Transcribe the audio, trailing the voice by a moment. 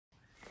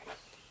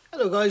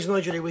Hello guys,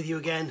 Nigel here with you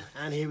again,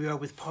 and here we are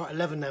with part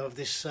 11 now of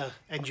this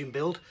engine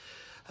build.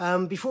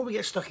 Before we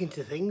get stuck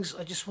into things,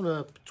 I just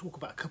want to talk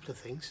about a couple of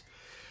things.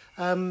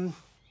 Number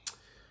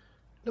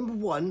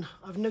one,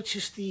 I've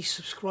noticed the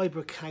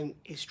subscriber count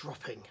is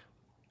dropping.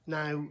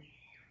 Now,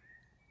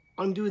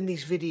 I'm doing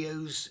these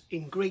videos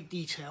in great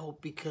detail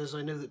because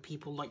I know that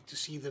people like to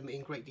see them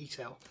in great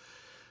detail.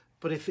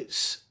 But if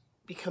it's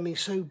becoming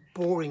so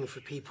boring for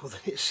people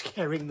that it's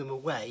scaring them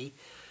away,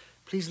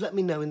 please let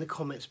me know in the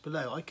comments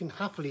below. I can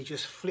happily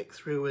just flick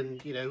through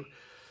and, you know,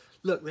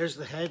 look, there's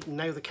the head, and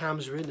now the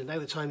cams are in, and now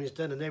the timing is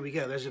done, and there we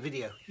go, there's a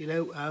video. You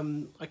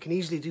know, I can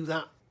easily do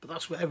that, but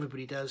that's what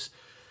everybody does.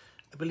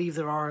 I believe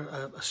there are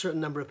a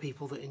certain number of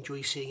people that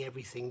enjoy seeing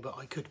everything, but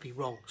I could be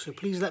wrong. So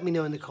please let me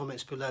know in the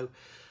comments below.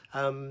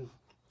 You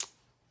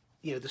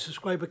know, the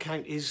subscriber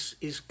count is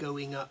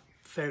going up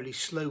fairly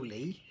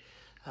slowly.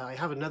 I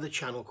have another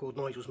channel called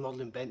Nigel's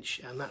Modelling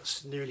Bench, and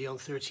that's nearly on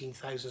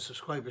 13,000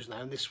 subscribers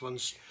now, and this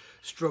one's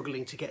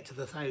struggling to get to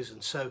the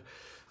 1,000. So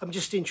I'm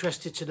just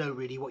interested to know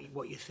really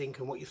what you think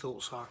and what your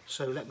thoughts are.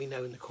 So let me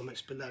know in the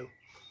comments below.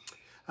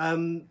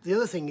 The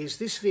other thing is,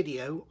 this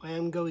video I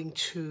am going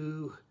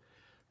to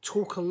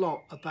talk a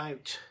lot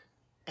about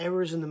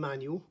errors in the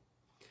manual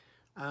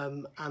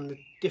and the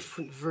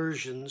different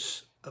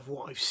versions of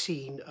what I've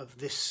seen of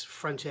this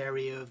front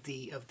area of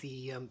the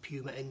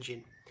Puma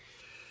engine.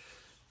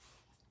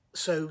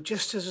 So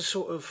just as a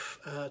sort of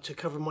to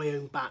cover my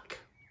own back,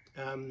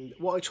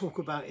 what I talk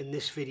about in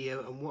this video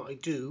and what I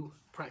do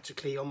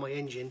practically on my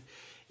engine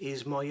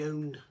is my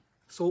own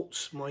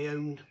thoughts, my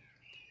own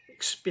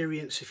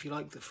experience, if you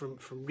like,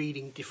 from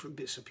reading different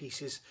bits and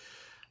pieces.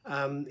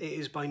 It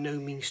is by no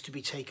means to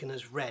be taken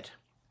as read,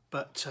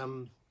 but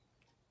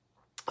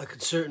I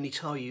can certainly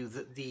tell you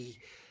that the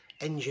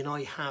engine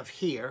I have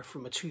here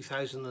from a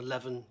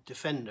 2011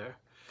 Defender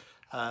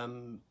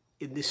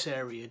in this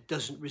area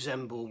doesn't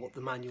resemble what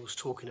the manual's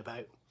talking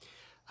about,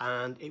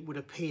 and it would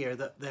appear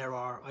that there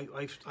are,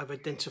 I've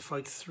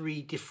identified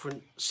 3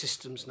 different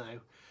systems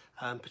now,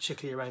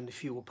 particularly around the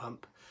fuel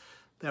pump.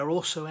 There are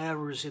also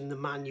errors in the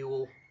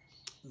manual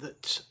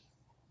that,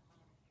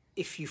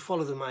 if you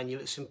follow the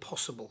manual, it's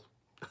impossible.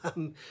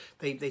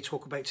 They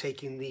talk about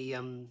taking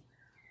the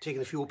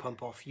fuel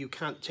pump off. You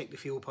can't take the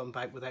fuel pump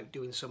out without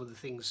doing some of the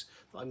things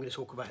that I'm going to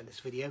talk about in this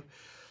video.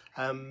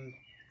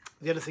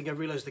 The other thing I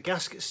realised, the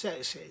gasket set,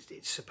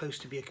 it's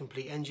supposed to be a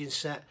complete engine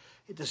set.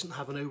 It doesn't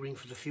have an O-ring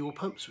for the fuel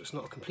pump, so it's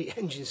not a complete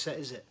engine set,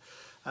 is it?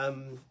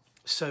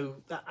 So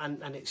that,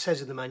 and it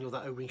says in the manual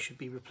that O-ring should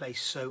be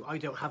replaced. So I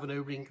don't have an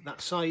O-ring that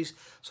size.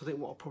 So I think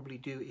what I'll probably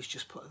do is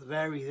just put a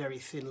very, very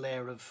thin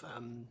layer of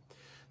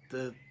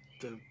the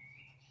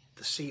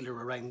sealer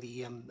around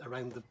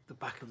the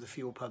back of the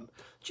fuel pump.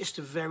 Just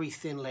a very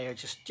thin layer,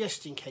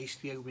 just in case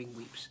the O-ring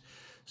weeps.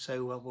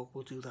 So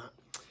we'll do that.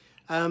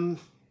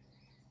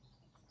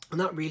 And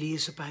that really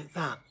is about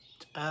that.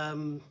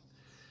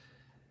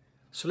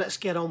 So let's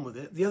get on with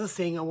it. The other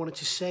thing I wanted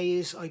to say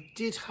is I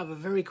did have a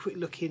very quick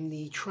look in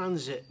the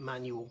transit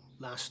manual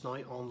last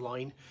night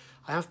online.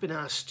 I have been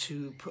asked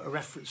to put a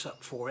reference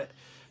up for it.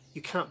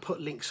 You can't put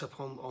links up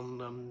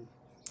on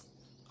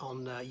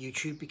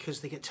YouTube because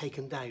they get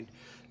taken down.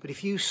 But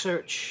if you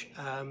search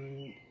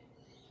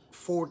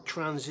Ford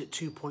Transit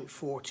 2.4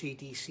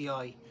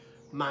 Tdci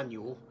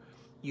manual,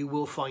 you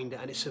will find it,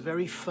 and it's a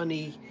very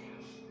funny.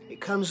 It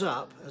comes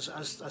up as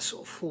a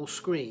sort of full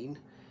screen,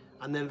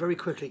 and then very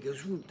quickly it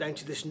goes down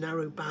to this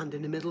narrow band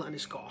in the middle, and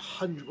it's got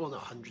well,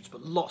 not hundreds,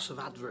 but lots of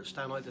adverts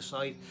down either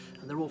side,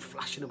 and they're all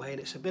flashing away, and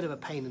it's a bit of a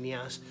pain in the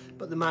ass.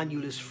 But the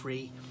manual is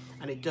free,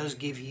 and it does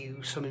give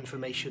you some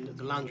information that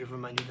the Land Rover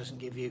manual doesn't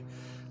give you,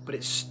 but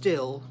it's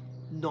still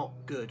not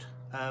good.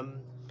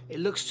 It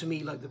looks to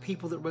me like the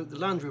people that wrote the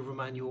Land Rover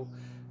manual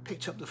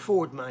picked up the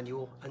Ford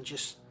manual and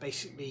just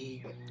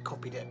basically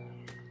copied it,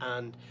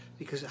 and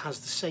because it has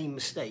the same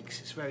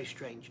mistakes, it's very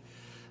strange.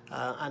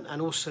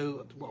 And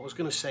also, what I was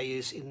going to say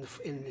is, in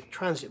the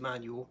transit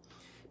manual,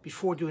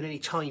 before doing any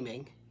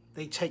timing,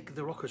 they take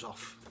the rockers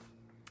off.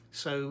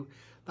 So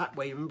that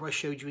way, remember I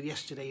showed you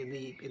yesterday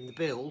in the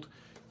build,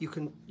 you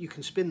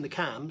can spin the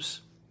cams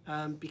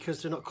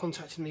because they're not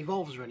contacting the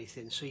valves or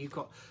anything. So you've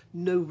got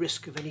no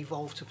risk of any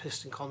valve to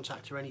piston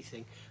contact or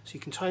anything. So you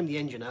can time the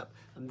engine up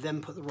and then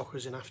put the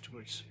rockers in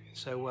afterwards.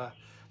 So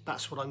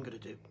that's what I'm going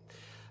to do.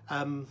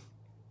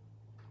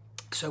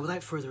 So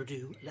without further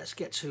ado, let's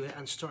get to it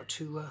and start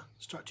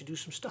to do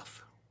some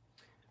stuff.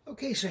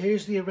 Okay, so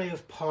here's the array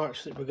of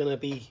parts that we're going to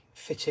be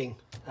fitting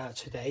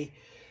today.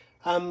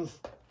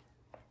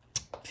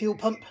 Fuel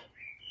pump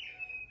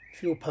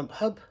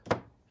hub,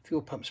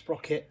 fuel pump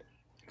sprocket,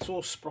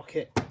 exhaust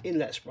sprocket,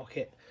 inlet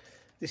sprocket.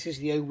 This is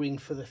the O-ring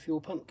for the fuel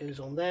pump, goes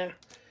on there.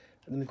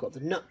 And then we've got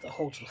the nut that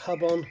holds the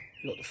hub on.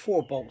 We've got the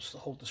 4 bolts that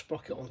hold the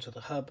sprocket onto the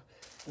hub.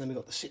 And then we've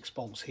got the 6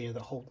 bolts here that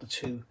hold the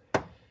 2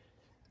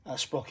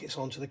 sprockets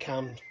onto the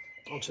cam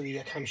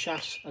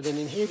shafts. And then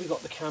in here we've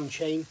got the cam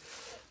chain.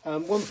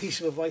 One piece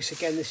of advice,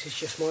 again, this is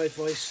just my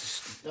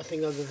advice, it's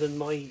nothing other than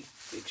my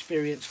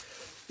experience.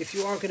 If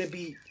you're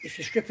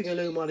stripping a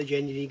low mileage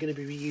engine, you're going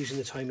to be reusing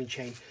the timing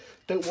chain.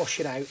 Don't wash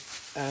it out.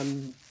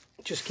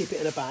 just keep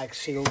it in a bag,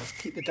 sealed,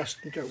 keep the dust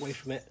and dirt away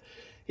from it.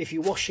 If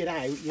you wash it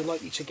out, you're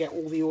likely to get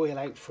all the oil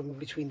out from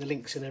between the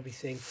links and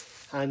everything,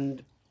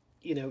 and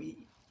you know,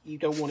 you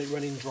don't want it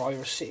running dry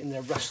or sitting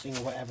there rusting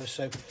or whatever,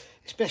 so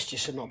it's best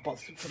just to not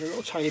bother. For the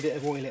little tiny bit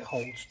of oil it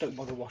holds, don't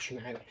bother washing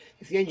it out.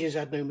 If the engine's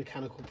had no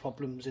mechanical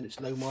problems and it's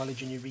low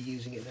mileage and you're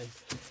reusing it, then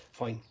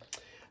fine.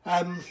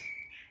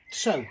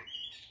 So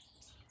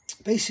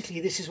basically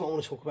this is what I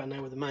want to talk about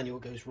now where the manual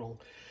goes wrong.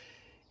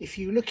 If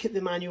you look at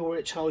the manual where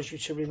it tells you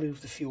to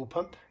remove the fuel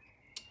pump,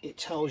 it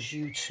tells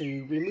you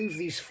to remove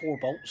these 4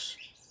 bolts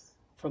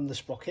from the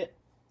sprocket,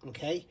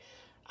 okay,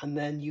 and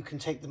then you can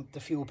take the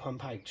fuel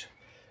pump out.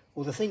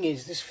 Well, the thing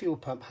is, this fuel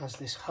pump has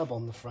this hub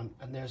on the front,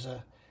 and there's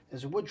a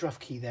Woodruff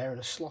key there and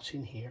a slot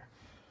in here.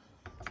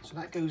 So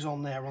that goes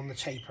on there on the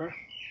taper,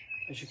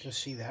 as you can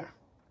see there.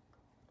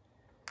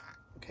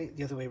 Okay,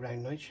 the other way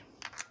around, Nige.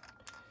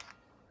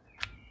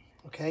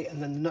 Okay,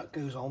 and then the nut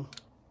goes on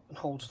and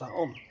holds that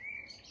on.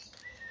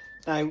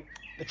 Now,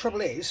 the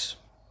trouble is,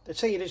 they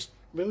tell you to just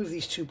remove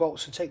these 2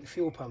 bolts and take the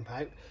fuel pump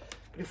out,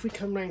 but if we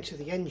come round to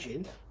the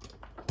engine,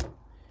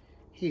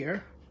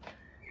 here,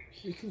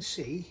 we can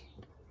see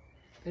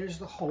there's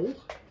the hole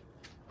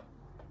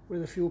where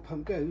the fuel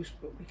pump goes,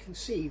 but we can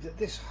see that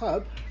this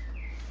hub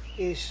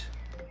is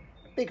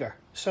bigger.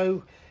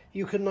 So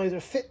you can either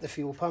fit the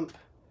fuel pump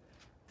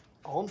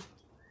on,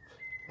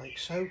 like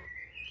so,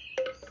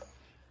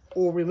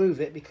 or remove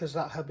it because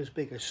that hub is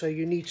bigger. So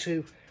you need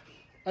to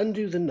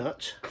undo the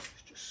nut,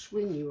 just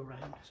swing you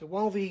around. So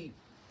while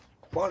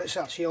it's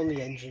actually on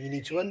the engine, you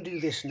need to undo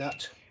this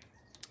nut,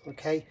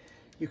 okay?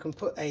 You can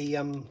put a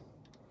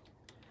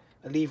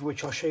lever,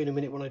 which I'll show you in a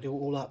minute when I do it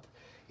all up,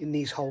 in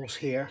these holes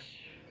here.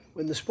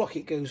 When the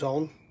sprocket goes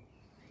on,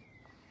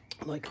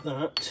 like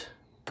that,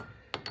 I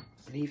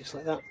believe it's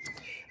like that,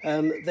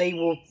 they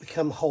will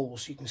become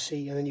holes, you can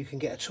see, and then you can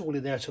get a tool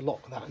in there to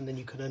lock that, and then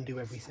you can undo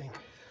everything.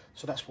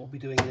 So that's what we'll be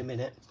doing in a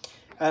minute.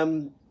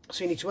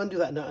 So you need to undo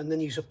that nut and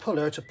then use a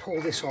puller to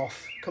pull this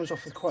off. It comes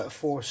off with quite a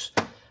force,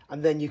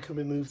 and then you can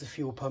remove the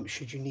fuel pump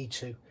should you need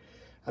to.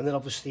 And then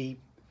obviously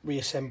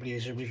reassembly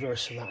is a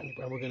reverse of that, and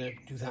we're going to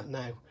do that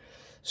now.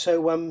 So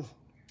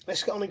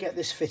let's get on and get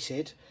this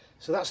fitted.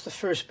 So that's the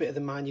first bit of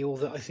the manual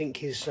that I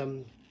think is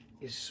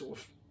sort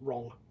of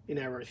wrong, in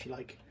error if you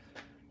like.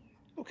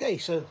 Okay,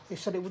 so they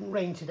said it wouldn't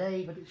rain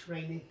today, but it's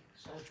raining,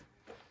 so it's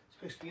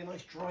supposed to be a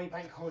nice dry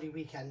bank holiday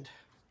weekend.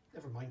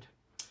 Never mind.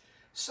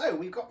 So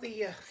we've got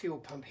the fuel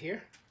pump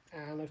here,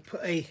 and I've put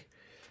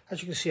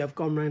as you can see, I've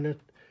gone around a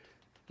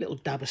little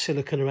dab of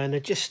silicone around there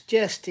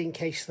just in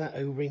case that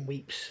O-ring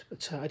weeps,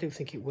 but I don't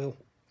think it will.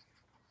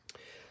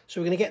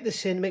 So we're going to get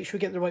this in, make sure we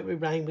get the right way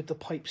round with the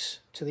pipes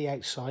to the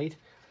outside.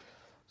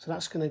 So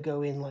that's going to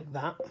go in like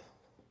that.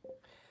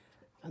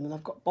 And then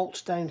I've got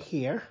bolts down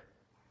here,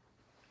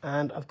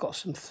 and I've got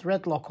some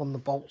thread lock on the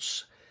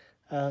bolts.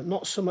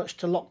 Not so much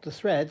to lock the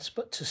threads,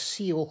 but to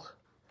seal,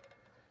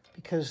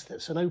 because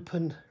that's an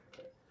open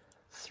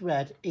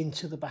thread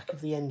into the back of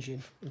the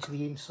engine, into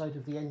the inside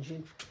of the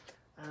engine.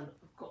 And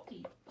I've got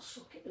the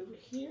socket over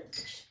here,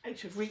 it's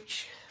out of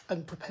reach,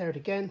 unprepared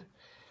again.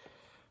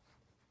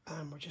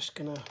 And we're just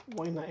going to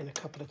wind that in a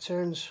couple of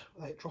turns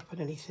without dropping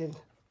anything.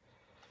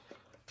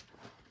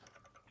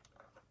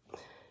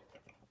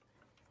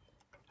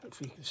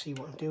 Hopefully you can see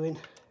what I'm doing.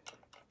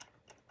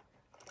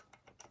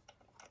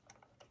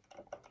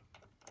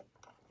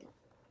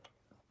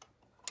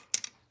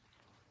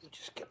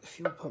 Just get the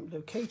fuel pump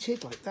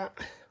located like that.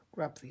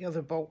 Grab the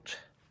other bolt,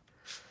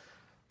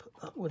 put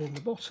that one in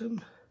the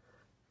bottom.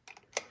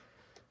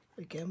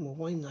 Again, we'll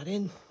wind that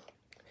in.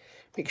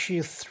 Make sure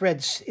your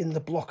threads in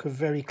the block are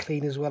very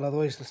clean as well,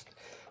 otherwise the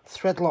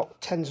thread lock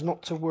tends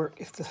not to work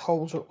if the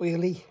holes are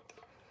oily.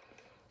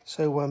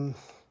 So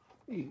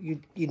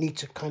you need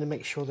to kind of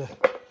make sure the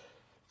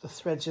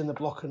threads in the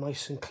block are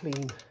nice and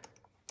clean.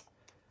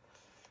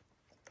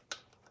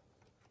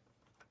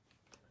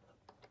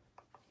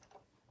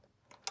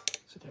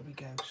 So there we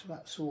go, so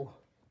that's all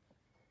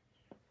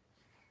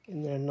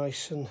in there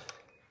nice, and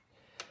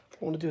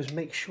what I want to do is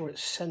make sure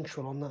it's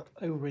central on that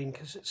O-ring,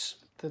 because it's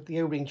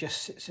the O-ring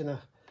just sits in a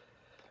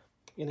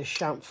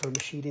chamfer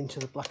machined into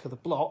the back of the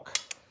block,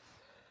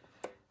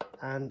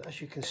 and as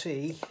you can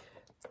see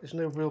there's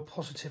no real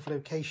positive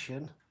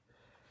location,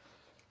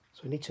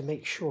 so we need to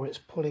make sure it's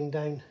pulling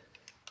down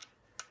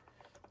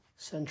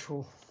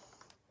central,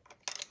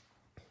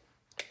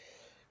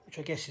 which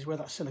I guess is where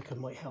that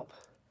silicone might help.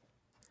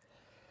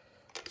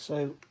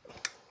 So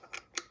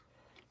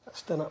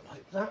that's done up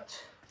like that.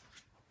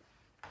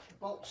 The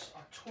bolts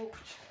are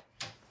torqued.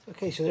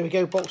 Okay, so there we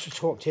go, bolts are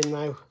torqued in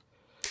now.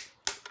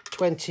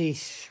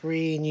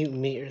 23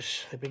 Newton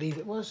meters, I believe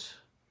it was.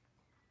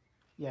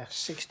 Yeah,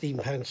 16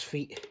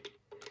 pounds-feet,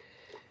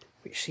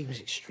 which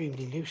seems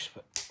extremely loose,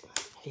 but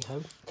hey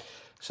ho.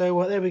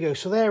 So there we go,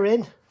 so they're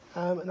in.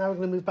 And now we're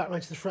going to move back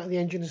right to the front of the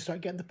engine and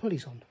start getting the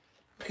pulleys on.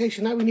 Okay,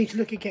 so now we need to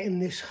look at getting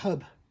this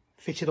hub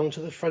fitted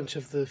onto the front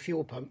of the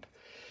fuel pump.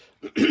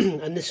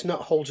 And this nut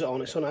holds it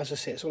on. It's on, as I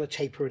say, it's on a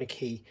taper and a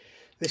key.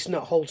 this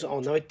nut holds it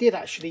on. Now I did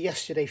actually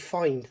yesterday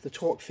find the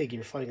torque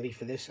figure finally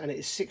for this, and it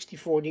is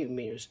 64 Newton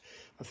meters.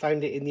 I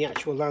found it in the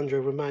actual Land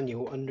Rover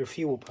manual under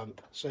fuel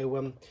pump.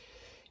 So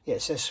yeah,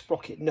 it says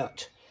sprocket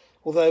nut.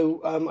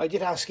 Although I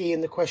did ask Ian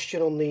the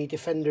question on the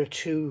Defender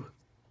 2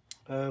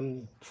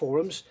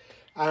 forums,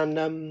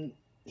 and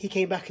he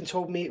came back and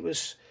told me it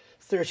was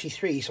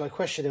 33. So I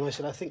questioned him. I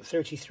said, I think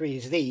 33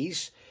 is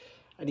these,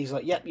 and he's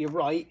like, yep, you're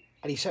right.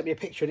 And he sent me a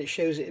picture and it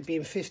shows it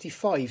being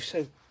 55.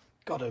 So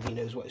God only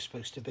knows what it's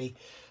supposed to be.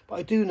 But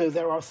I do know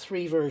there are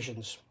 3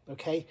 versions,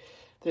 okay?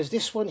 There's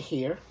this one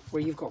here,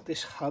 where you've got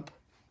this hub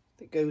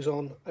that goes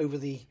on over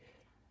the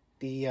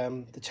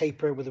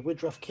taper with a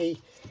Woodruff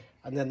key,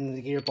 and then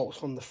the gear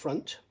bolts on the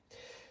front.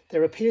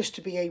 There appears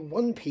to be a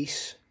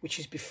one-piece, which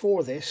is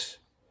before this,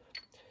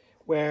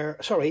 where,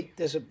 sorry,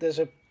 there's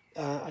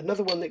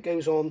another one that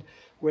goes on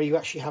where you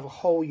actually have a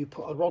hole you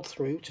put a rod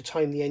through to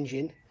time the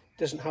engine. It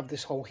doesn't have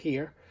this hole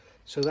here,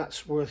 so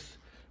that's worth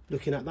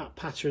looking at. That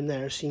pattern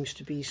there seems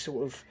to be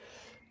sort of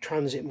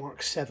Transit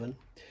Mark 7.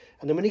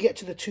 And then when you get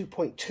to the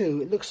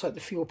 2.2, it looks like the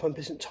fuel pump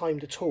isn't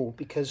timed at all,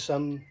 because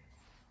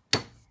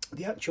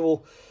the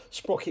actual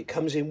sprocket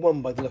comes in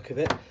one by the look of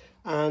it,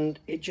 and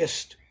it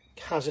just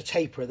has a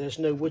taper. There's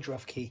no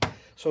Woodruff key,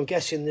 so I'm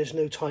guessing there's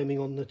no timing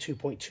on the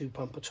 2.2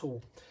 pump at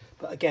all.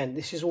 But again,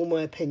 this is all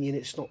my opinion,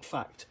 it's not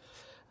fact.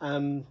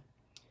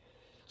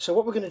 So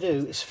what we're going to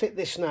do is fit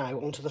this now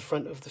onto the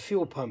front of the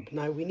fuel pump.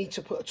 Now we need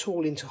to put a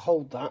tool in to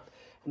hold that,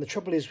 and the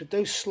trouble is with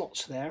those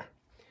slots there,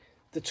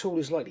 the tool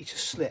is likely to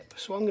slip.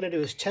 So what I'm going to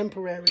do is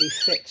temporarily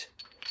fit,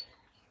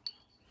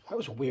 that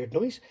was a weird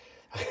noise,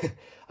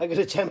 I'm going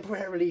to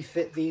temporarily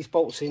fit these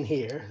bolts in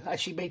here. That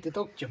actually made the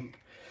dog jump.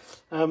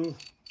 I'm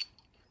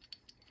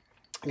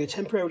going to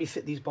temporarily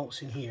fit these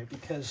bolts in here,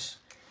 because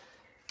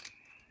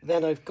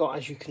then I've got,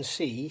 as you can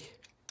see,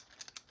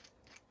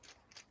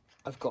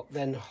 I've got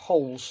then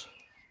holes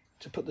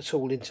to put the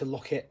tool in to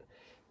lock it,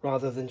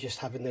 rather than just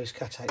having those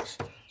cutouts.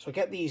 So I'll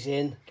get these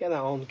in, get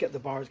that on, get the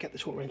bars, get the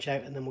torque wrench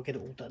out, and then we'll get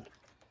it all done.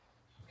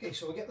 Okay,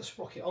 so we'll get the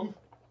sprocket on.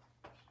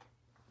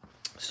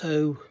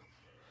 So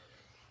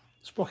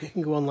the sprocket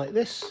can go on like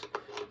this.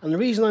 And the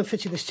reason I'm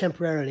fitting this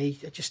temporarily,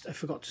 I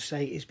forgot to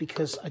say, is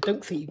because I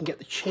don't think you can get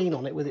the chain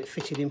on it with it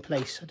fitted in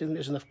place. I don't think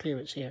there's enough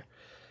clearance here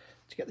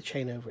to get the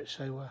chain over it,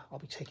 so I'll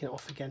be taking it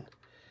off again.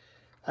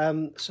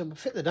 So we'll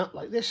fit the nut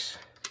like this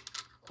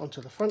onto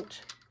the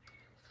front,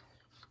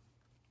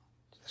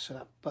 so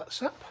that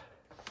butts up.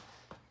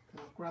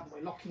 And I'll grab my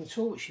locking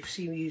tool, which you've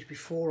seen me use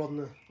before on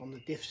the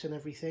diffs and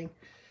everything.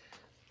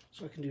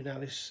 So what I can do now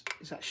is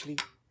actually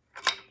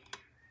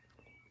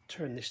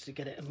turn this to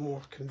get it a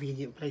more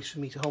convenient place for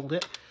me to hold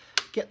it.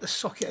 Get the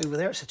socket over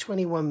there, it's a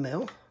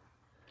 21mm, and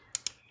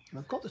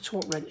I've got the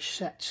torque wrench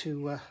set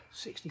to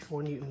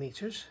 64 Newton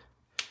meters.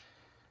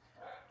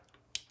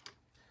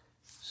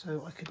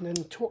 So I can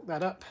then torque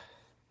that up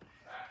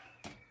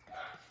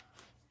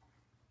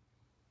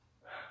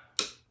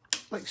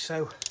like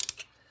so,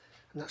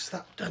 and that's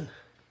that done.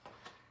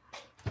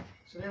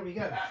 So there we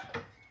go.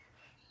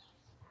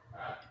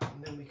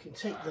 And then we can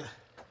take the,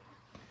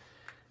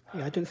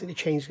 yeah, I don't think the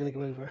chain's going to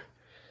go over.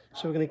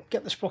 So we're going to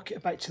get the sprocket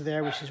about to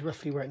there, which is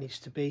roughly where it needs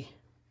to be.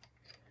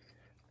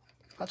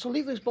 I'll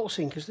leave those bolts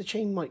in because the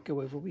chain might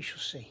go over, we shall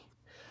see.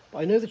 But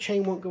I know the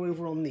chain won't go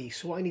over on these,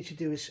 so what I need to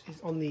do is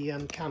on the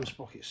cam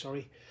sprocket,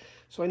 sorry.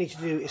 So what I need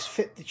to do is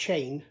fit the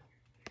chain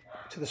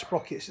to the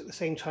sprockets at the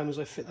same time as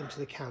I fit them to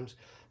the cams.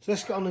 So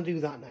let's get on and do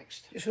that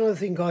next. Just another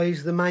thing,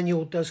 guys, the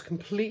manual does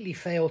completely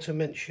fail to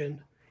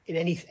mention in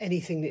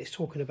anything that it's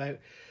talking about.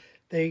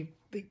 They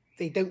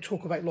don't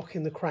talk about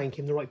locking the crank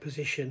in the right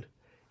position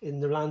in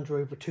the Land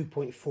Rover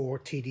 2.4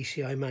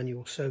 Tdci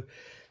manual. So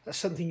that's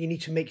something you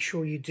need to make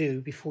sure you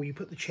do before you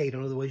put the chain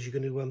on, otherwise you're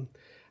going to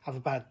have a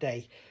bad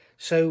day.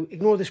 So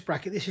ignore this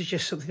bracket. This is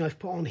just something I've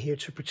put on here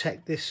to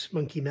protect this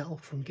monkey metal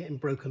from getting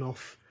broken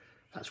off.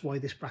 That's why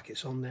this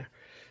bracket's on there.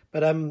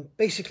 But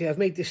basically I've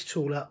made this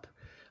tool up.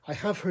 I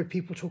have heard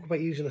people talk about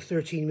using a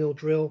 13mm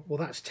drill. Well,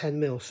 that's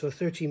 10mm, so a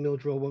 13mm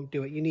drill won't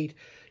do it. You need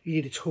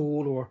a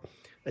tool or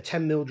a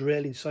 10mm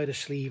drill inside a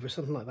sleeve or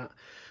something like that.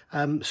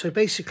 So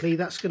basically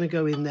that's going to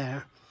go in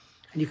there,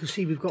 and you can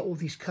see we've got all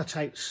these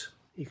cutouts.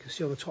 You can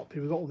see on the top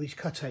here we've got all these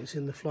cutouts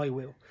in the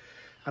flywheel,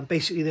 and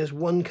basically there's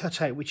one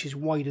cutout which is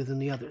wider than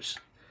the others,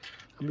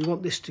 and we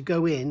want this to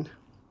go in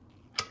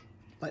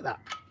like that.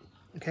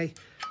 Okay,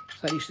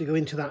 so that needs to go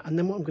into that, and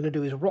then what I'm going to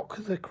do is rock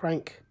the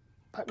crank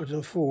backwards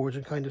and forwards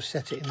and kind of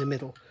set it in the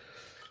middle.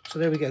 So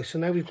there we go. So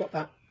now we've got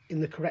that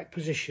in the correct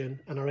position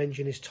and our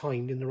engine is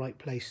timed in the right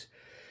place.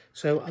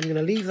 So I'm going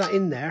to leave that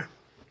in there,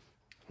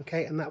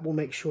 okay, and that will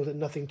make sure that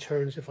nothing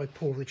turns if I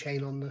pull the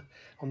chain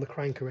on the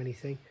crank or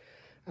anything.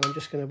 And I'm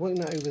just going to bring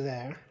that over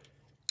there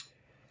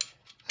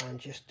and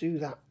just do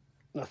that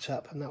nut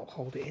up, and that will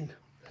hold it in,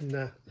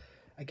 and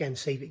again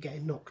save it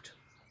getting knocked.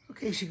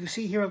 Okay, so you can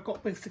see here I've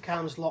got both the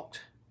cams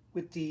locked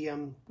with the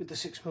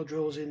 6mm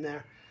drills in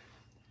there.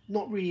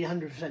 Not really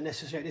 100%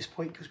 necessary at this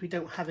point because we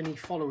don't have any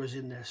followers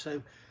in there,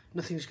 so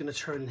nothing's going to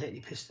turn and hit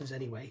any pistons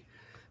anyway.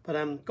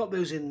 But got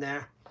those in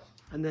there,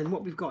 and then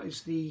what we've got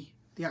is the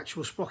the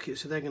actual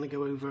sprockets, so they're going to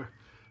go over,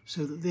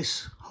 so that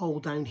this hole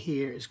down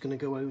here is going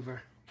to go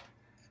over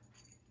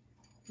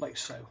like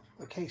so.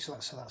 Okay, so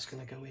that's how that's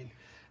going to go in.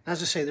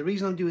 As I say, the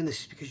reason I'm doing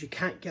this is because you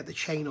can't get the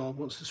chain on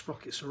once the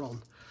sprockets are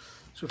on.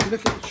 So if you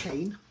look at the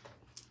chain,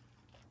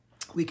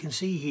 we can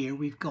see here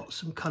we've got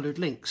some coloured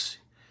links.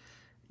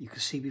 You can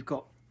see we've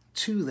got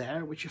two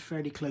there which are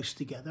fairly close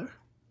together.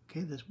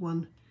 Okay, there's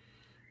one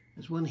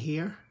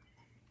here,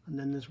 and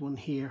then there's one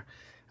here,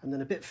 and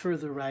then a bit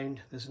further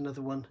around there's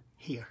another one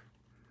here.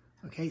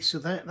 Okay, so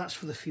that's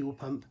for the fuel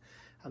pump,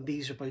 and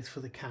these are both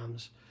for the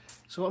cams.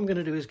 So what I'm going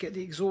to do is get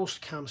the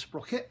exhaust cam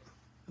sprocket,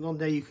 and on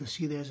there you can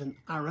see there's an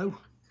arrow.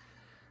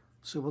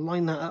 So we'll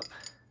line that up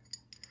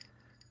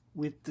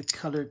with the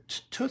coloured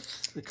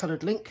tooth, the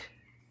coloured link.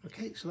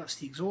 Okay, so that's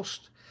the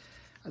exhaust,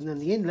 and then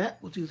the inlet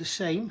will do the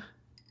same.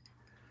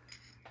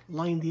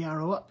 Line the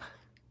arrow up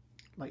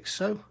like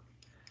so.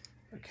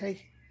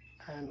 Okay,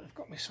 and I've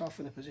got myself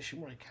in a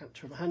position where I can't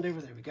turn my hand over.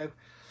 There we go.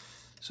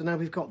 So now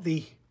we've got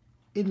the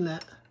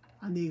inlet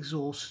and the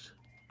exhaust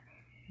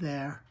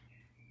there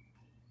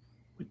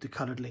with the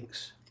coloured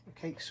links.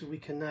 Okay, so we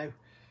can now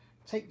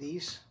take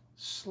these,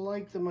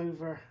 slide them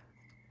over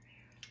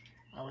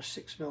our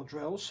 6mm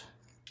drills,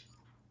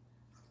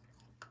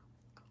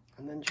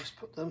 and then just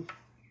put them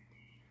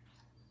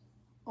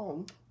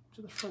on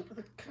to the front of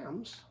the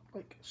cams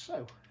like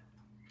so.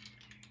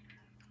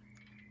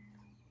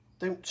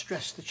 Don't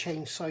stress the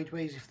chain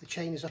sideways. If the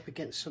chain is up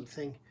against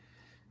something,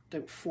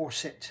 don't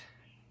force it.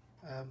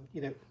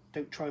 You know,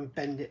 don't try and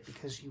bend it,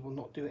 because you will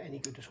not do it any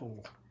good at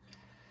all.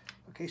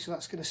 Okay, so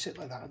that's going to sit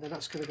like that, and then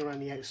that's going to go around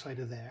the outside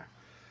of there.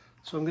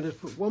 So I'm going to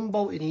put one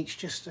bolt in each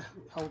just to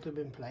hold them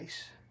in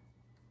place.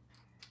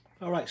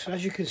 Alright, so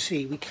as you can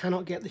see, we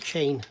cannot get the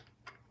chain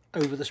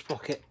over the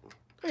sprocket.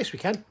 Yes, we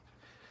can.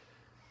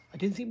 I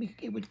didn't think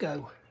it would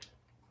go.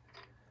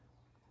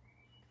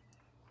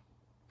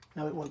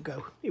 No, it won't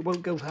go. It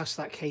won't go past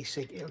that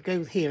casing. It'll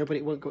go here, but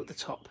it won't go at the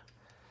top.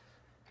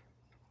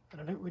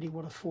 And I don't really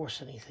want to force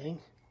anything.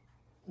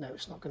 No,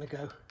 it's not going to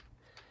go.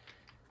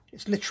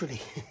 It's literally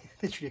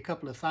a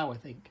couple of thou, I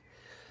think.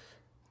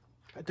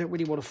 I don't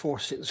really want to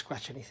force it and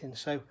scratch anything.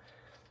 So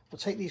we'll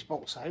take these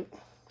bolts out.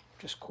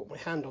 Just caught my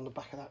hand on the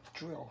back of that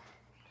drill.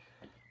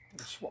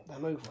 I'll swap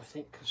them over, I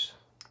think, because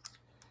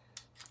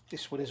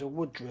this one is a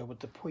wood drill with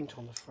the point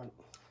on the front.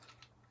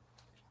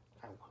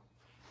 Ow,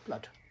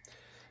 blood.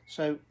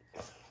 So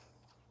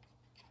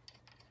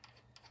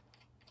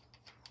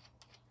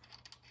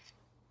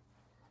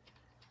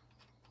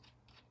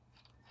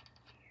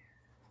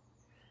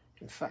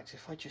in fact,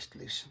 if I just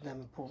loosen them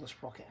and pull the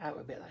sprocket out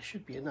a bit, that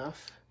should be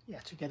enough. Yeah,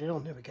 to get it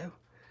on. There we go.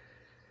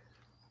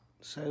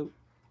 So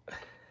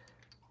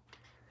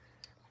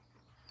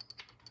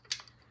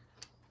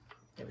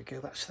there we go.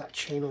 That's that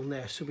chain on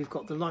there. So we've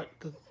got the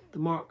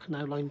mark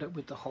now lined up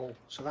with the hole.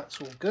 So that's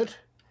all good.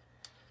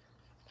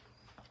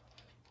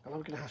 And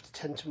I'm going to have to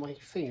tend to my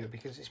finger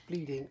because it's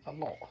bleeding a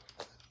lot.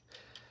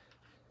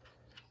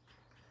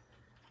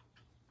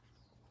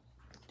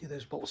 Do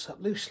those bolts up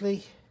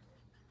loosely.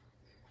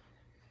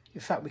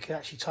 In fact, we can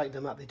actually tighten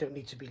them up. They don't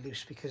need to be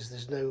loose because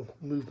there's no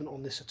movement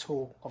on this at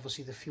all.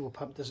 Obviously the fuel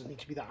pump doesn't need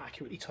to be that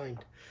accurately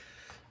timed.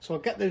 So I'll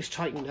get those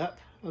tightened up,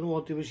 and all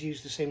I'll do is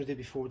use the same as I did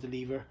before with the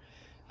lever,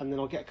 and then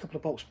I'll get a couple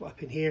of bolts put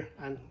up in here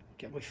and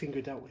get my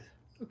finger dealt with.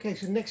 Okay,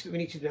 so the next bit we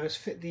need to do now is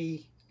fit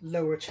the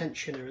lower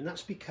tensioner, and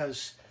that's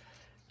because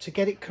to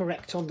get it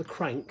correct on the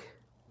crank,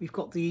 we've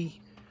got the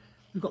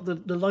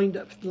lined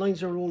up, the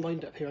lines are all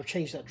lined up here. I've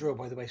changed that drill,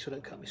 by the way, so I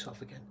don't cut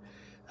myself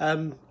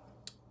again.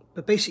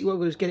 But basically what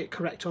we're going to do is get it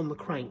correct on the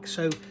crank.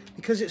 So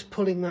because it's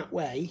pulling that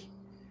way,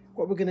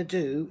 what we're going to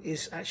do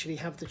is actually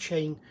have the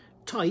chain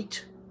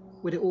tight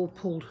with it all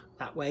pulled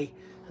that way,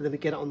 and then we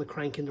get it on the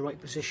crank in the right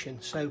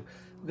position. So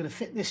we're going to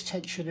fit this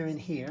tensioner in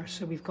here.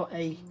 So we've got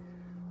a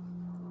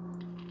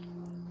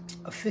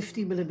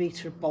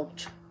 50mm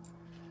bolt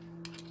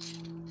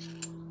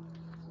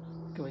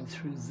going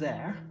through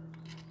there,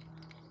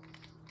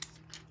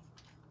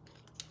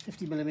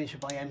 50mm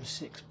by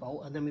M6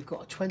 bolt, and then we've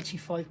got a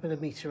 25mm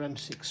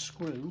M6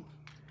 screw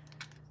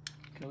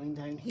going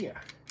down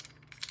here.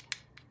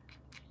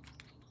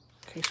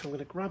 Okay, so I'm going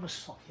to grab a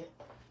socket,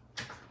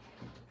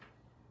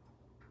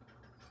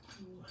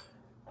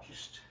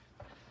 just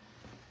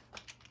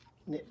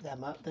nip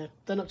them up. They're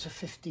done up to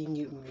 15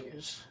 Newton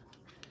meters.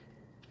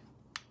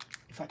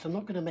 In fact, I'm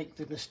not going to make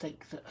the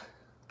mistake that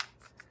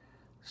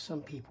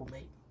some people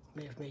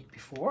may have made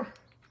before.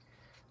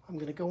 I'm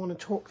going to go on and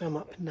torque them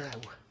up now.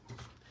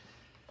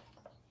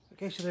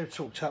 Okay, so they're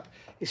torqued up.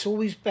 It's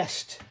always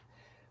best,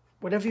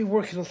 whenever you're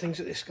working on things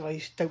like this,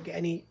 guys, don't get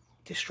any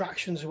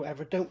distractions or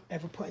whatever. Don't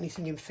ever put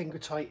anything in finger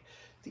tight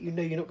that you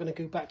know you're not going to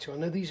go back to. I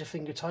know these are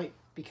finger tight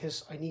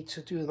because I need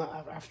to do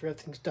that after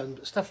everything's done,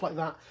 but stuff like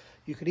that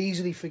you could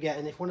easily forget,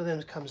 and if one of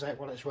them comes out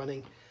while it's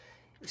running,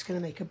 it's going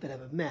to make a bit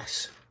of a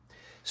mess.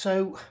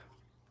 So,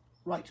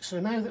 right,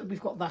 so now that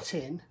we've got that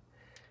in,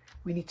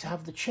 we need to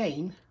have the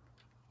chain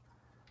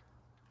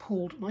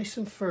pulled nice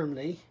and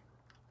firmly.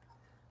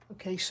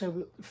 Okay,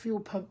 so the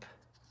fuel pump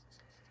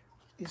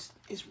is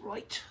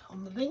right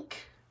on the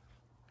link.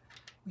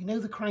 We know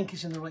the crank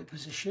is in the right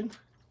position.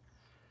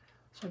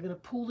 So I'm going to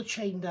pull the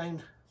chain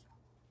down.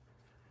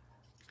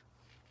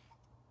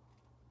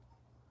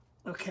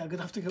 Okay, I'm going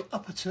to have to go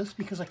up a tooth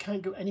because I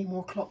can't go any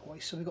more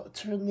clockwise. So we've got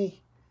to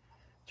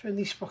turn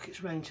these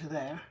sprockets round to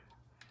there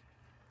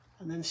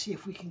and then see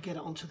if we can get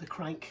it onto the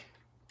crank.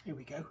 Here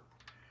we go.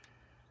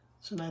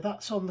 So now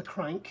that's on the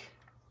crank.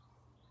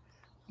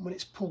 And when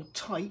it's pulled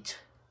tight,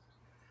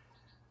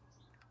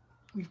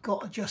 we've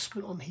got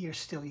adjustment on here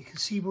still. You can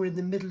see we're in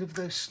the middle of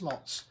those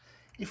slots.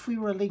 If we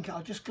were a link,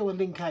 I'll just go a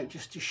link out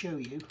just to show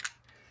you.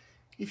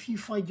 If you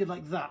find it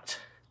like that,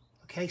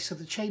 okay, so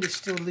the chain is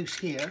still loose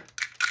here,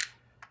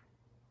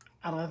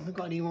 and I haven't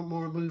got any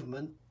more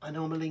movement, I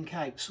know I'm a link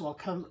out, so I'll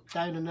come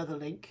down another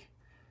link,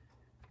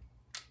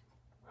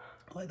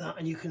 like that,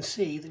 and you can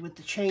see that with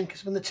the chain,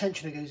 because when the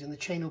tensioner goes in, the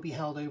chain will be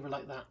held over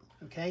like that,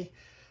 okay?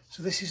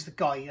 So this is the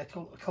guide. I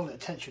call it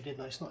a tensioner, didn't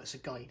I? It's not, it's a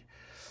guide.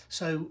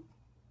 So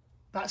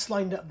that's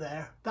lined up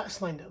there,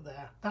 that's lined up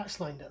there,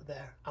 that's lined up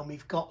there, and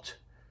we've got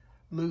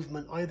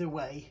movement either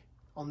way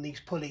on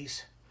these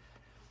pulleys,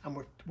 and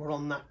we're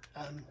on that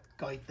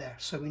guide there,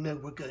 so we know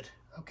we're good.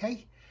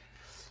 Okay,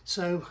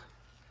 so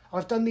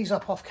I've done these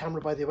up off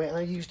camera, by the way, and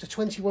I used a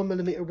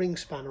 21mm ring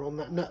spanner on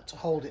that nut to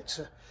hold it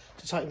to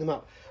tighten them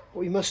up. What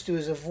we must do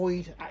is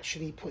avoid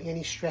actually putting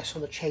any stress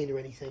on the chain or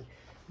anything.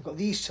 We've got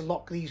these to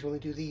lock these when we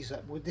do these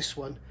up. With this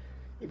one,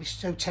 it'd be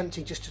so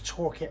tempting just to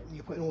torque it, and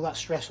you're putting all that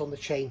stress on the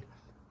chain.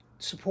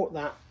 Support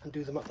that and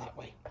do them up that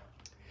way.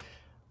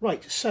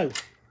 Right, so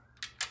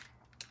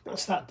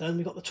that's that done.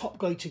 We've got the top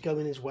guide to go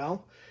in as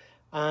well,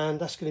 and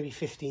that's going to be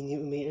 15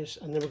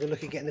 Nm, and then we're going to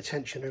look at getting the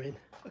tensioner in.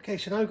 Okay,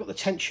 so now we've got the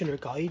tensioner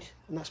guide,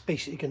 and that's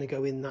basically going to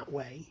go in that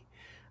way,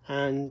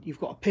 and you've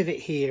got a pivot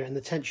here, and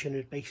the tensioner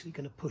is basically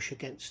going to push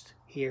against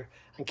here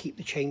and keep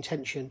the chain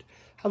tensioned.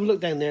 Have a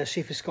look down there, see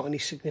if it's got any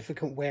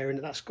significant wear in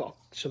it. That's got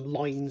some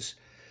lines.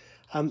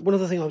 One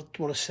other thing I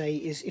want to say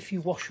is if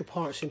you wash your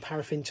parts in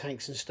paraffin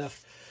tanks and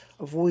stuff,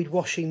 avoid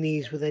washing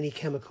these with any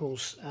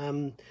chemicals.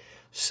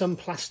 Some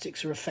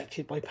plastics are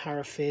affected by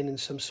paraffin and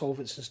some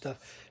solvents and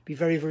stuff. Be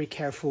very, very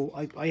careful.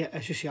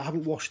 As you see, I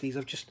haven't washed these.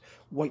 I've just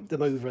wiped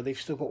them over. They've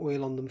still got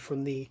oil on them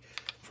from the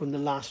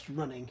last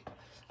running.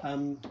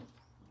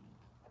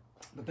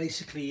 But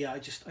basically, I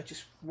just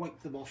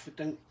wipe them off. I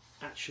don't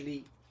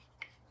actually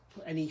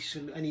put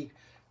any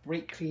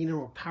brake cleaner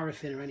or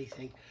paraffin or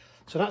anything.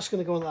 So that's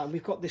going to go on that. And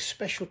we've got this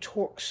special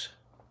Torx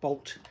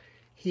bolt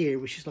here,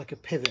 which is like a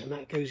pivot, and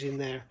that goes in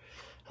there,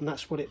 and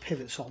that's what it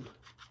pivots on.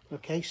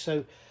 Okay,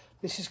 so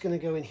this is going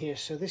to go in here.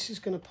 So this is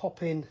going to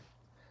pop in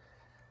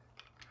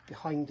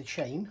behind the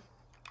chain,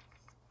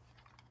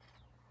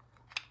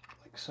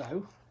 like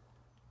so.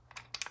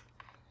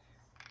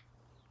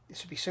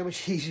 This would be so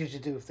much easier to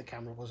do if the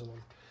camera wasn't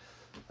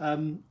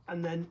on.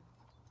 And then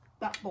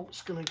that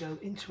bolt's going to go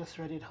into a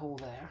threaded hole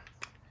there.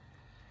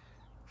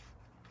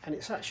 And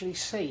it's actually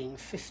saying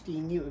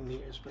 15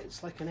 Nm, but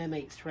it's like an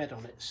M8 thread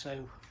on it, so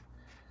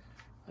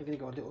I'm going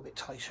to go a little bit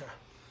tighter.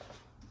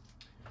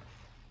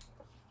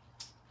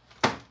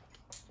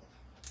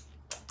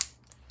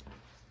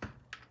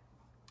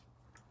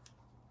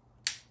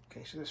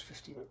 Okay, so there's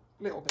 15,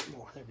 a little bit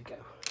more, there we go.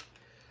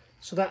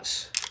 So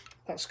that's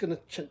going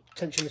to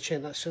tension the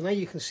chain. So now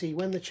you can see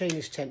when the chain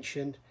is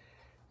tensioned,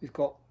 we've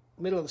got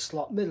middle of the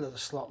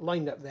slot,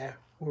 lined up there,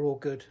 we're all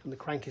good, and the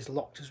crank is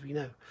locked, as we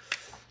know.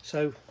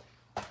 So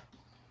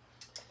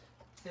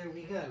there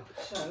we go.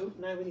 So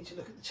now we need to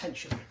look at the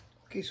tensioner.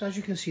 Okay, so as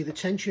you can see, the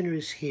tensioner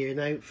is here.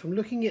 Now, from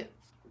looking at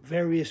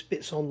various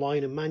bits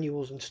online and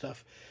manuals and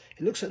stuff,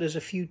 it looks like there's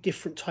a few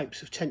different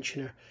types of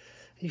tensioner.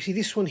 And you see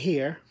this one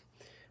here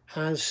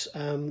has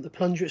the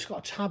plunger. It's got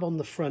a tab on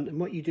the front, and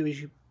what you do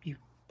is you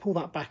pull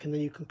that back, and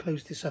then you can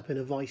close this up in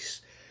a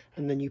vise,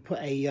 and then you put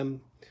a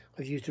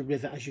I've used a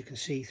rivet, as you can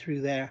see,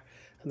 through there,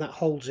 and that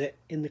holds it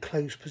in the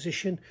closed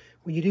position.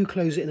 When you do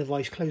close it in a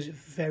vise, close it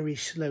very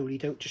slowly.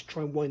 Don't just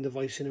try and wind the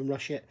vise in and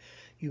rush it.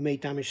 You may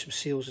damage some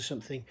seals or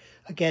something.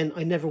 Again,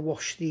 I never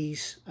wash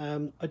these.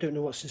 I don't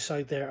know what's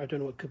inside there. I don't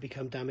know what could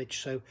become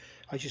damaged, so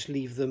I just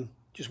leave them,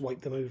 just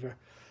wipe them over.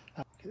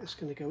 Okay, that's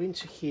going to go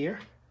into here.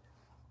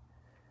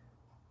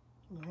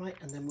 All right,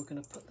 and then we're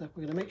going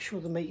to make sure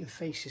the mating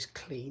face is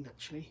clean,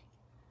 actually.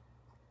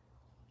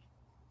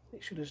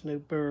 Make sure there's no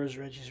burrs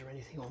or edges or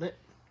anything on it.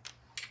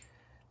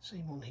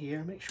 Same on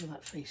here, make sure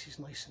that face is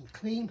nice and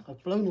clean.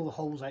 I've blown all the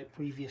holes out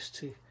previous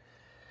to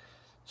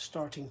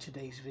starting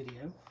today's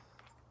video.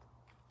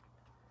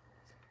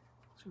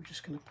 So we're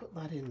just going to put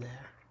that in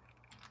there.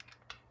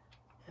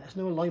 There's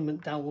no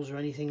alignment dowels or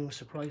anything,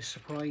 surprise,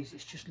 surprise,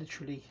 it's just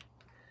literally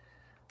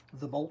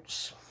the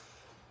bolts.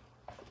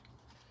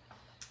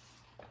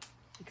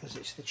 Because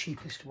it's the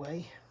cheapest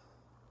way.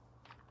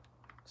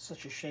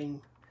 Such a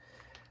shame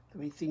the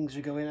way things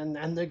are going,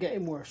 and they're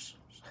getting worse.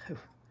 So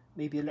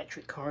maybe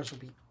electric cars will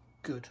be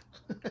good.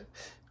 I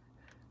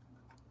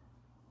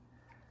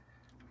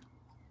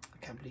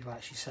can't believe I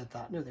actually said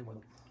that. No, they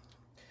won't.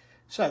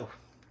 So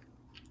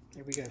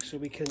here we go. So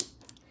we can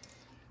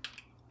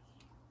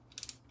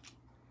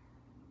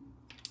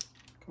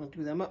come and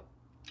do them up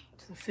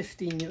to the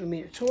 15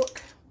 Nm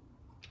torque.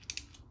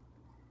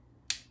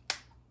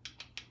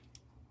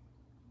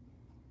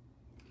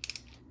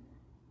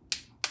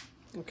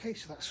 Okay,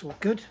 so that's all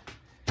good.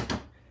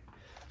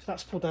 So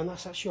that's pulled down.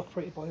 That's actually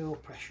operated by oil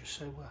pressure,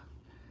 so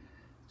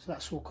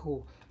that's all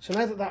cool. So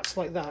now that that's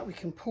like that, we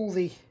can pull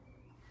the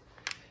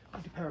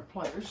with a pair of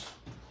pliers.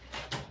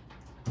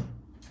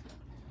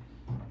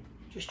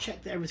 Just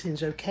check that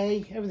everything's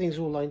okay. Everything's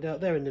all lined up.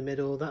 They're in the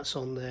middle. That's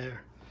on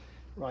there.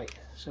 Right,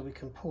 so we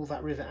can pull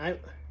that rivet out.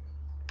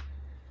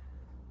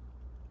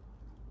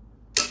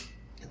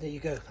 And there you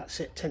go. That's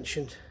it,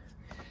 tensioned.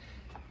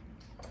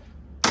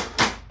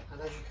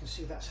 And as you can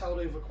see, that's held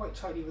over quite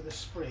tightly with a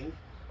spring.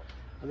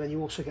 And then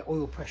you also get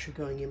oil pressure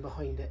going in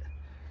behind it.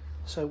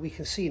 So we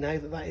can see now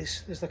that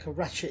there's like a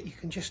ratchet. You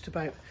can just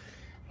about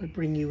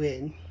bring you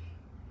in.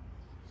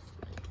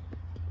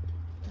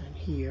 And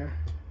here,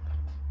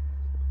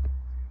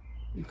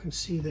 you can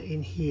see that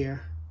in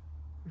here,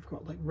 we've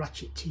got like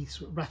ratchet teeth,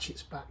 so it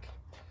ratchets back.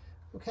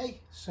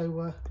 Okay,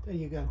 so there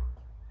you go.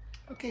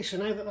 Okay, so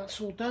now that that's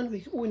all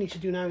done, all we need to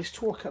do now is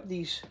torque up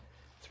these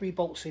 3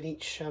 bolts in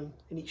each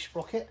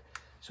sprocket.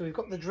 So we've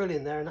got the drill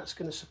in there, and that's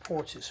going to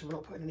support it, so we're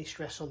not putting any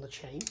stress on the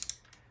chain.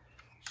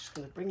 Just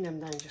going to bring them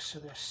down just so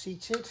they're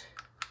seated.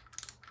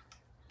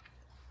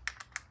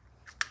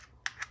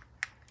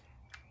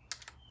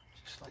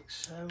 Just like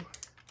so.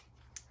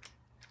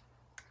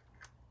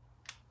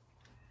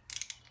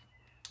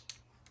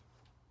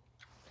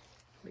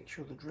 Make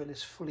sure the drill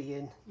is fully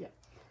in, yeah.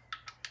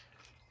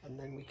 And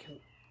then we can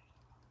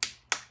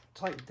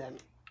tighten them.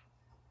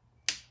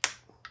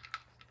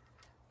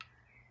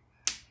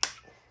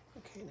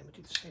 Okay, then we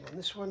do the same on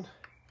this one.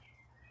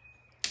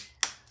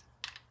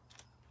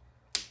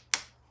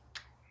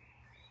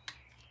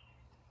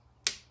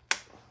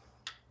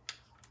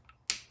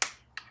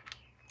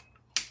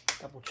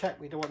 Double check,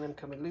 we don't want them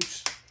coming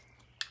loose.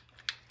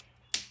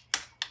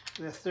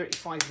 They're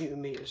 35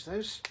 Newton meters,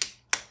 those.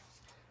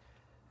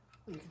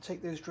 You can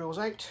take those drills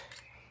out,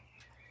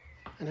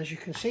 and as you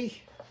can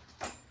see,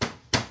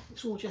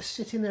 it's all just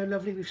sitting there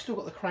lovely. We've still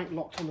got the crank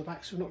locked on the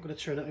back, so we're not going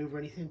to turn it over or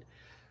anything.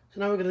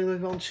 So now we're going to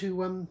move on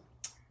to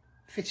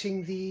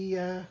fitting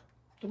the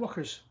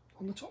rockers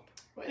on the top.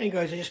 Right, and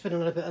guys, I just been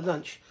on a bit of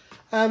lunch.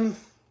 I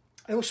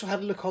also had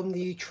a look on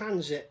the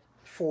transit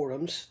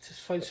forums to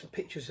find some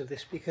pictures of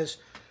this, because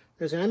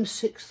there's an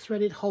M6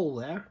 threaded hole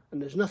there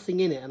and there's nothing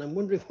in it, and I'm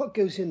wondering what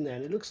goes in there,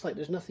 and it looks like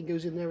there's nothing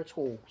goes in there at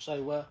all.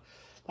 So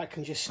that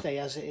can just stay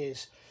as it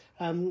is.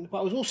 But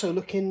I was also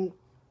looking,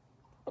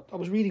 I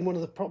was reading one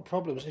of the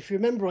problems. If you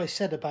remember, I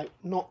said about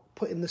not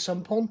putting the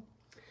sump on.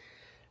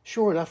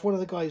 Sure enough, one of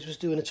the guys was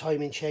doing a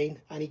timing chain,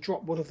 and he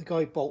dropped one of the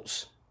guide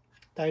bolts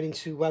down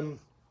into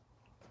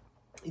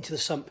the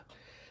sump.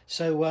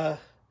 So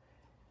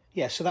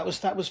yeah, so that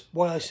was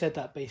why I said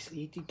that.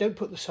 Basically, you don't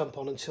put the sump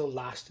on until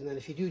last, and then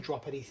if you do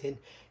drop anything,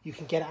 you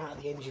can get it out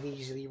of the engine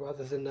easily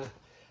rather than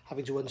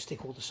having to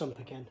unstick all the sump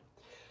again.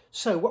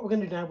 So what we're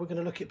going to do now, we're going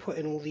to look at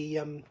putting all the,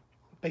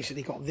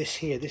 basically got this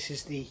here. This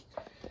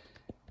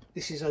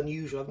is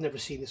unusual. I've never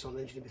seen this on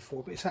an engine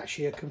before, but it's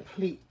actually a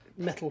complete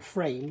metal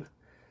frame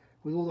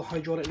with all the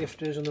hydraulic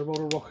lifters and the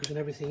roller rockers and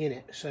everything in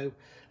it. So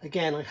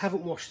again, I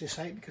haven't washed this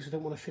out because I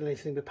don't want to fill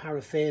anything with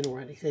paraffin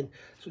or anything.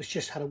 So it's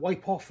just had a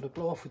wipe off and a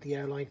blow off with the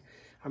airline,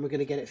 and we're going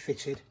to get it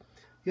fitted.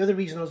 The other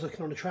reason I was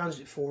looking on the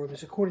transit forum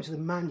is, according to the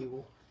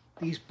manual,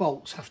 these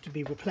bolts have to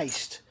be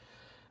replaced.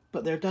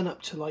 But they're done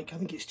up to, like, I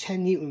think it's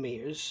 10 Newton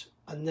meters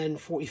and then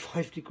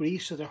 45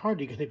 degrees, so they're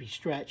hardly going to be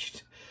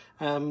stretched.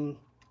 I'll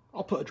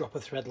put a drop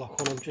of thread lock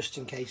on them just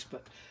in case,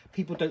 but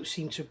people don't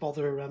seem to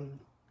bother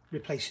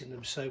replacing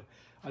them, so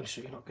I'm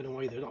certainly not going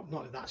to either.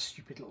 Not that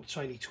stupid little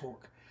tiny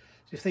torque.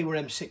 So if they were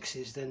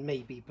M6s, then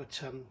maybe,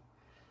 but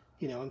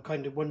you know, I'm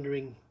kind of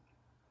wondering.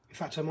 In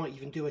fact, I might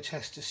even do a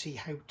test to see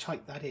how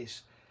tight that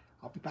is.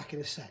 I'll be back in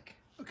a sec.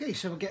 Okay,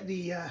 so we'll get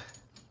the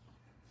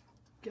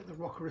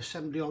rocker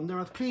assembly on there.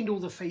 I've cleaned all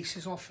the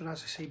faces off and,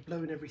 as I say,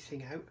 blown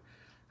everything out.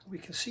 We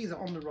can see that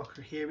on the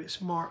rocker here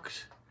it's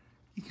marked.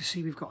 You can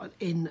see we've got an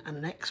in and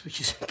an X,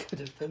 which is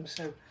good of them.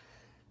 So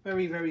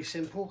very, very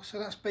simple. So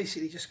that's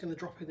basically just going to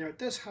drop in there. It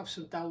does have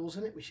some dowels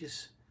in it, which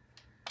is,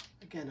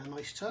 again, a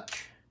nice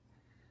touch.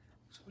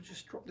 So we'll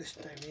just drop this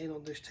down in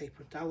on those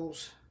tapered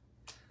dowels,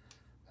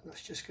 and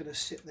that's just going to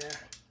sit there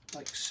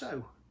like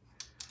so.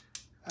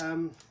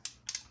 We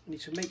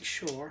need to make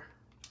sure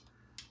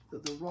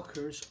that the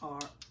rockers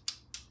are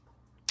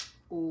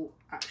all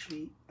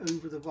actually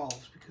over the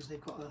valves, because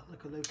they've got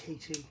like a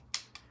locating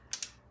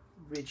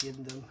ridge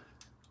in them.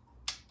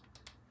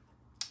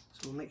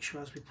 So we'll make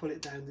sure as we pull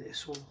it down that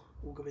it's all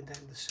going down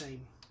the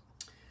same.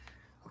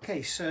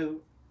 Okay, so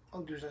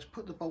I'll do is just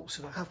put the bolts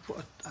in. I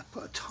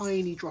put a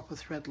tiny drop of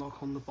thread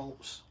lock on the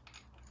bolts.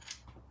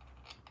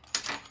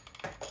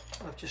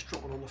 I've just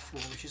dropped one on the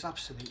floor, which is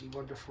absolutely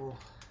wonderful.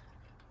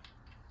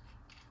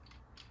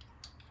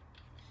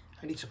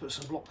 I need to put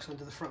some blocks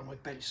under the front of my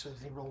bench so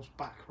everything rolls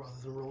back rather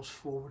than rolls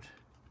forward.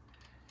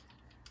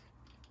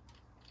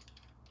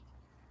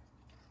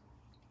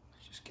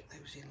 Let's just get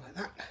those in like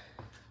that.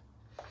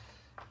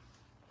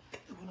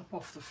 Get the one up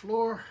off the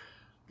floor.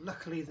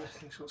 Luckily the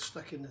thing's got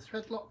stuck in the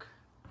thread lock.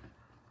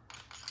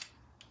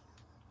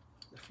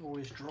 The floor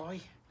is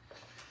dry.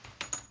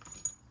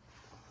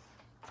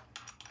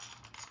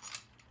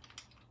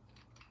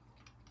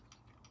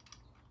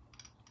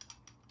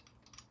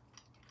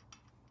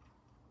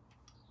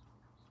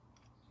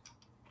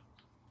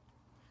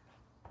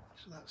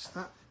 So that's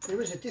that. There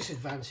is a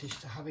disadvantage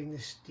to having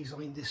this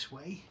designed this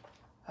way.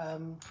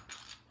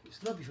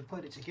 It's lovely for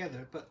putting it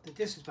together, but the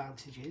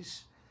disadvantage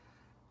is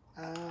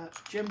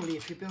generally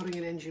if you're building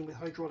an engine with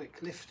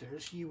hydraulic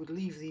lifters, you would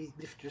leave the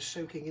lifters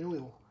soaking in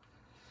oil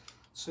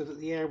so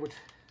that the air would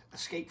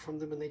escape from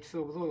them and they'd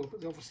fill with oil,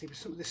 but obviously with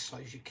some of this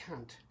size you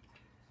can't.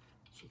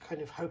 So I'm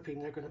kind of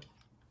hoping they're going to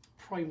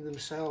prime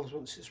themselves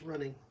once it's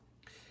running.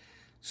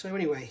 So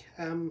anyway,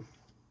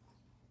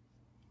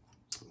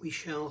 we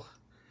shall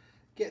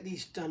get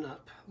these done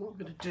up. What I'm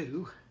going to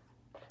do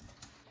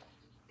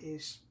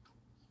is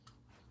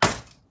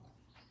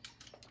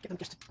get them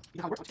just,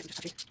 you know how it works, just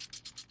touching.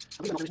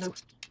 And believe it or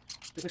not,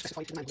 there's no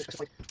specified in the manual, no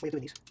specified way of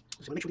doing these.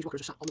 So make sure these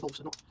rockers are sat on the bolts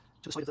and not to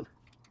the side of them.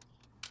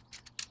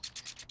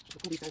 So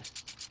pull these down.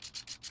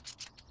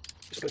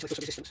 Just go into like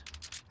some resistance.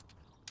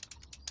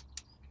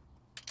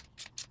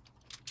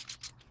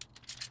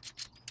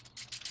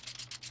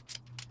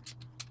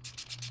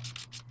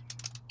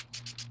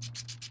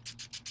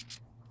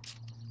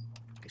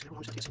 Okay, so now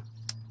I'm starting to get some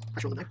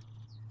pressure on them now.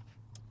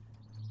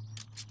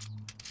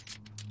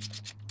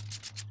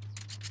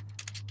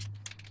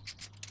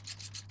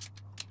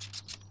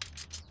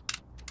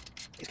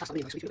 It's cast on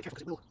anyway, so you have to be careful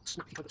because it will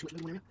snap if you try to put too much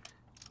aluminum in.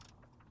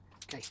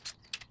 Okay.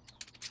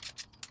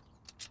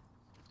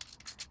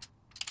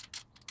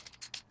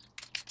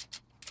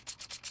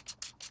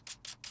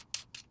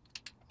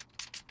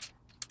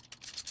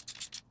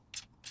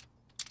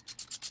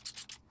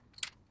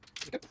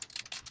 There we go.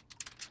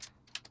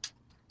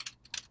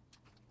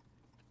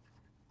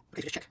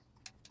 Okay, so just check them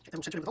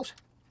all centered over the bolts,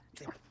 which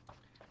they are.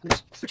 And then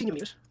it's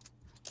 13mm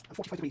and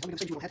 45 degrees. I'm going to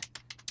send you on ahead.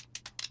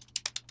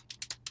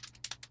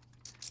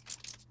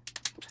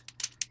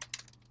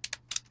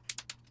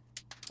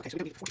 Okay, so we're going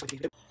to be 45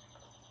 degrees.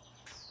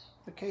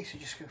 Okay, so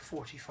just go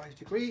 45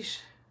 degrees.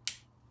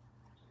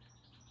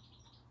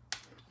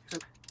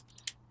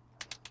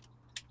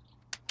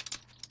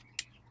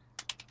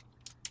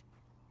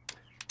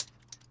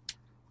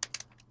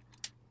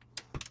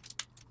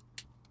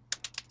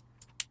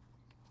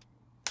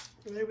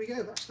 So there we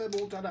go, that's them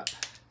all done up.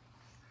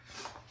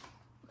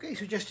 Okay,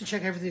 so just to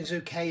check everything's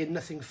okay and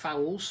nothing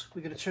fouls,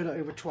 we're going to turn it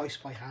over twice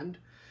by hand.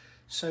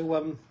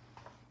 So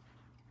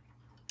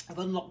I've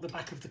unlocked the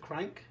back of the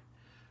crank.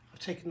 I've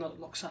taken the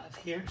locks out of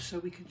here, so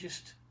we can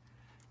just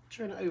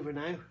turn it over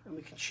now and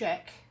we can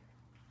check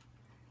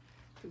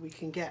that we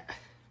can get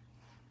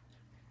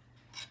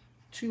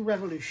 2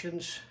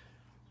 revolutions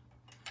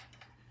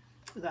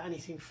without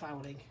anything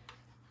fouling.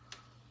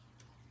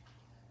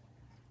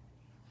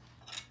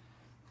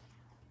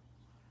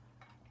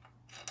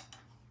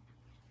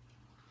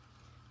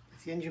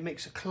 If the engine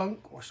makes a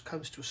clunk or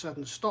comes to a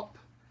sudden stop,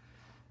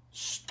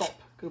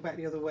 stop, go back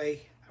the other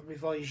way and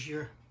revise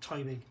your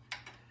timing,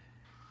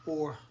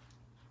 or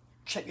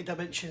check your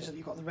dimensions and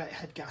you've got the right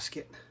head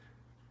gasket.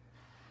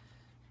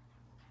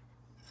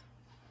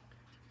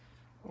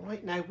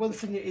 Alright, now one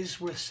thing that is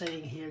worth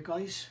saying here,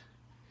 guys,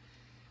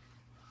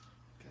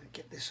 I'm going to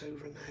get this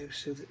over now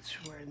so that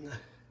we're in the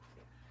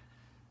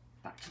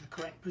back to the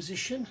correct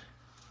position.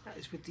 That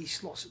is with these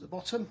slots at the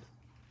bottom.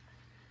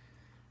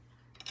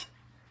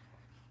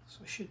 So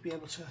I should be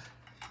able to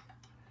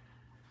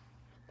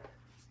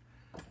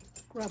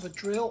grab a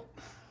drill,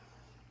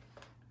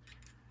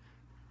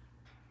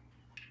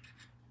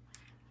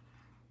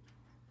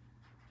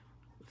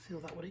 feel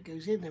that when it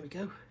goes in, there we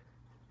go,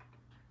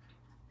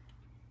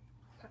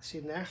 that's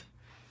in there.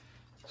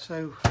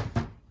 So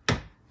get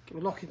a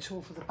locking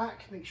tool for the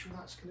back, make sure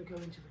that's going to go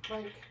into the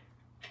crank.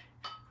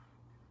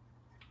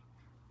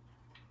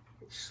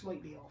 It's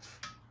slightly off,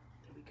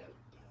 there we go.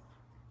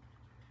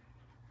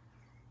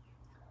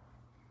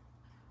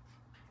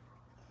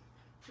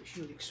 Which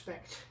you would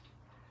expect.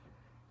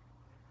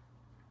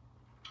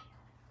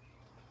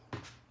 So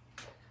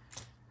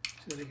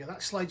there we go,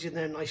 that slides in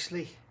there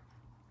nicely.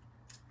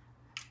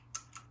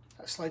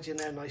 That slides in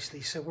there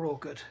nicely, so we're all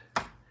good.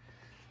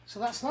 So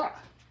that's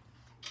that.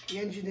 The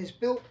engine is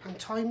built and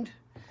timed,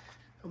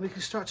 and we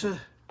can start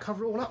to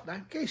cover it all up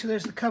now. Okay, so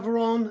there's the cover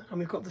on, and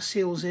we've got the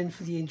seals in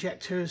for the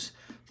injectors.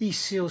 These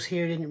seals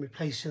here didn't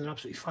replace them, they're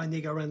absolutely fine. They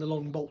go around the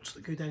long bolts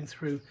that go down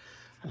through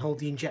and hold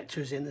the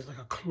injectors in. There's like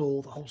a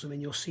claw that holds them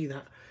in, you'll see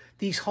that.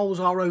 These holes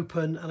are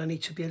open, and I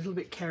need to be a little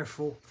bit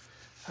careful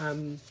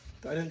that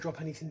I don't drop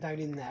anything down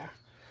in there.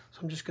 So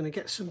I'm just going to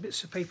get some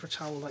bits of paper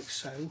towel like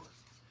so.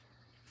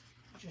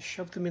 Just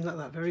shove them in like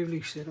that, very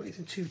loosely, not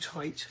anything too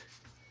tight.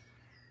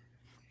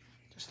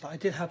 Just like I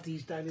did have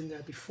these down in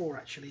there before,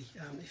 actually.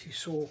 If you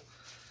saw,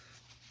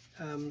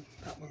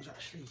 that one's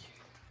actually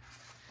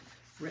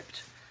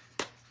ripped.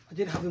 I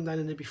did have them down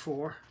in there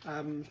before,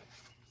 and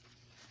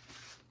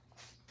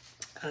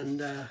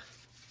because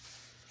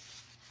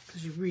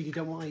you really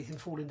don't want anything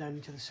falling down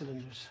into the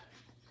cylinders.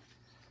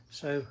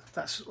 So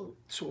that's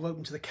sort of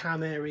open to the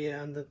cam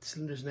area and the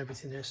cylinders and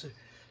everything there. So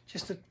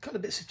just a couple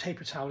of bits of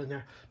paper towel in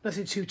there.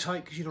 Nothing too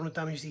tight because you don't want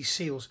to damage these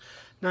seals.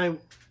 Now,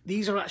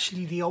 these are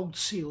actually the old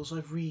seals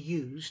I've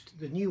reused.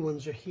 The new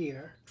ones are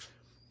here.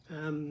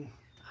 And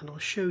I'll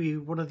show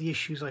you one of the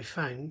issues I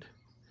found.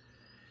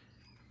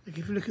 Like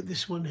if you look at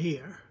this one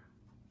here,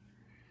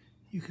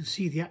 you can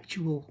see the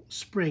actual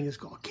spring has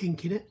got a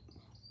kink in it,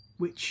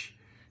 which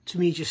to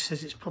me just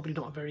says it's probably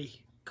not a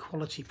very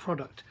quality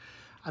product.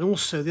 And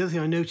also the other thing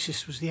I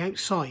noticed was the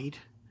outside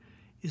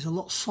is a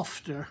lot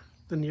softer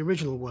than the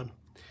original one.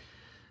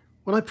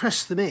 When I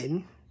pressed them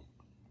in,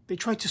 they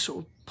tried to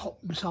sort of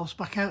pop themselves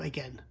back out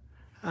again,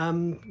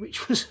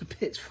 which was a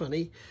bit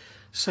funny.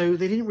 So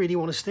they didn't really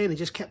want to stay in, they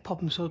just kept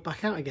popping themselves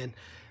back out again.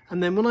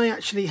 And then when I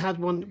actually had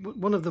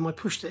one of them, I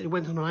pushed it, it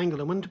went on an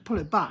angle, and went to pull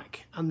it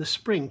back, and the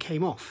spring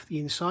came off the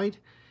inside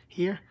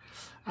here.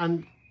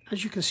 And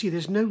as you can see,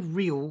 there's no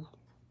real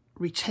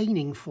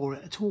retaining for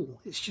it at all.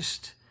 It's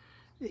just,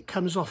 it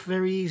comes off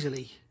very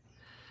easily.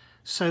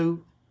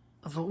 So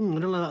I thought, I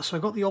don't like that. So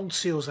I got the old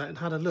seals out and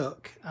had a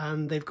look,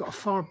 and they've got a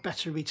far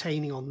better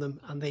retaining on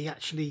them, and they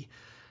actually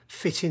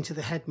fit into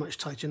the head much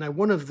tighter. Now,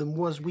 one of them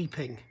was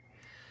weeping,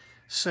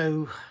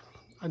 so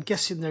I'm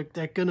guessing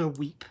they're gonna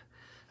weep.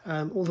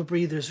 All the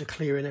breathers are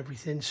clear and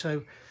everything,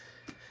 so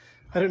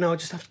I don't know, I'll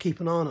just have to keep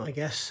an eye on it, I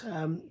guess.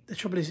 The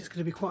trouble is, it's going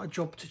to be quite a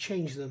job to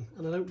change them,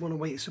 and I don't want to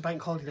wait. It's a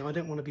bank holiday now, I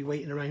don't want to be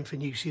waiting around for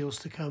new seals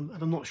to come,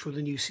 and I'm not sure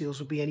the new seals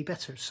will be any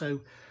better. So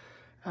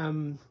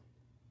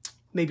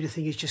maybe the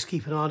thing is just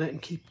keep an eye on it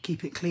and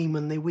keep it clean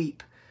when they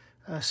weep.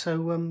 Let's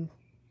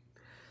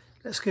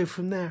go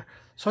from there.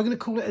 So I'm going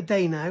to call it a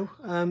day now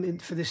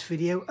for this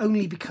video,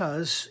 only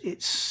because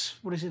it's,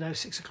 what is it now,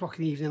 6 o'clock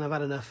in the evening. I've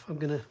had enough. I'm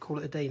going to call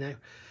it a day now.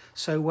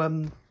 So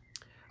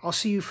I'll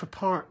see you for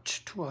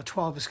part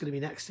 12 is going to be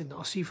next, and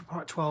I'll see you for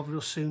part 12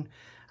 real soon,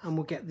 and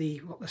we'll get the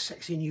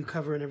sexy new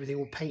cover and everything.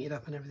 We'll paint it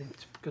up and everything.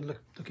 It's going to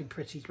looking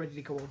pretty. It's ready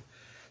to go on.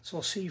 So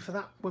I'll see you for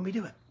that when we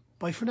do it.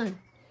 Bye for now.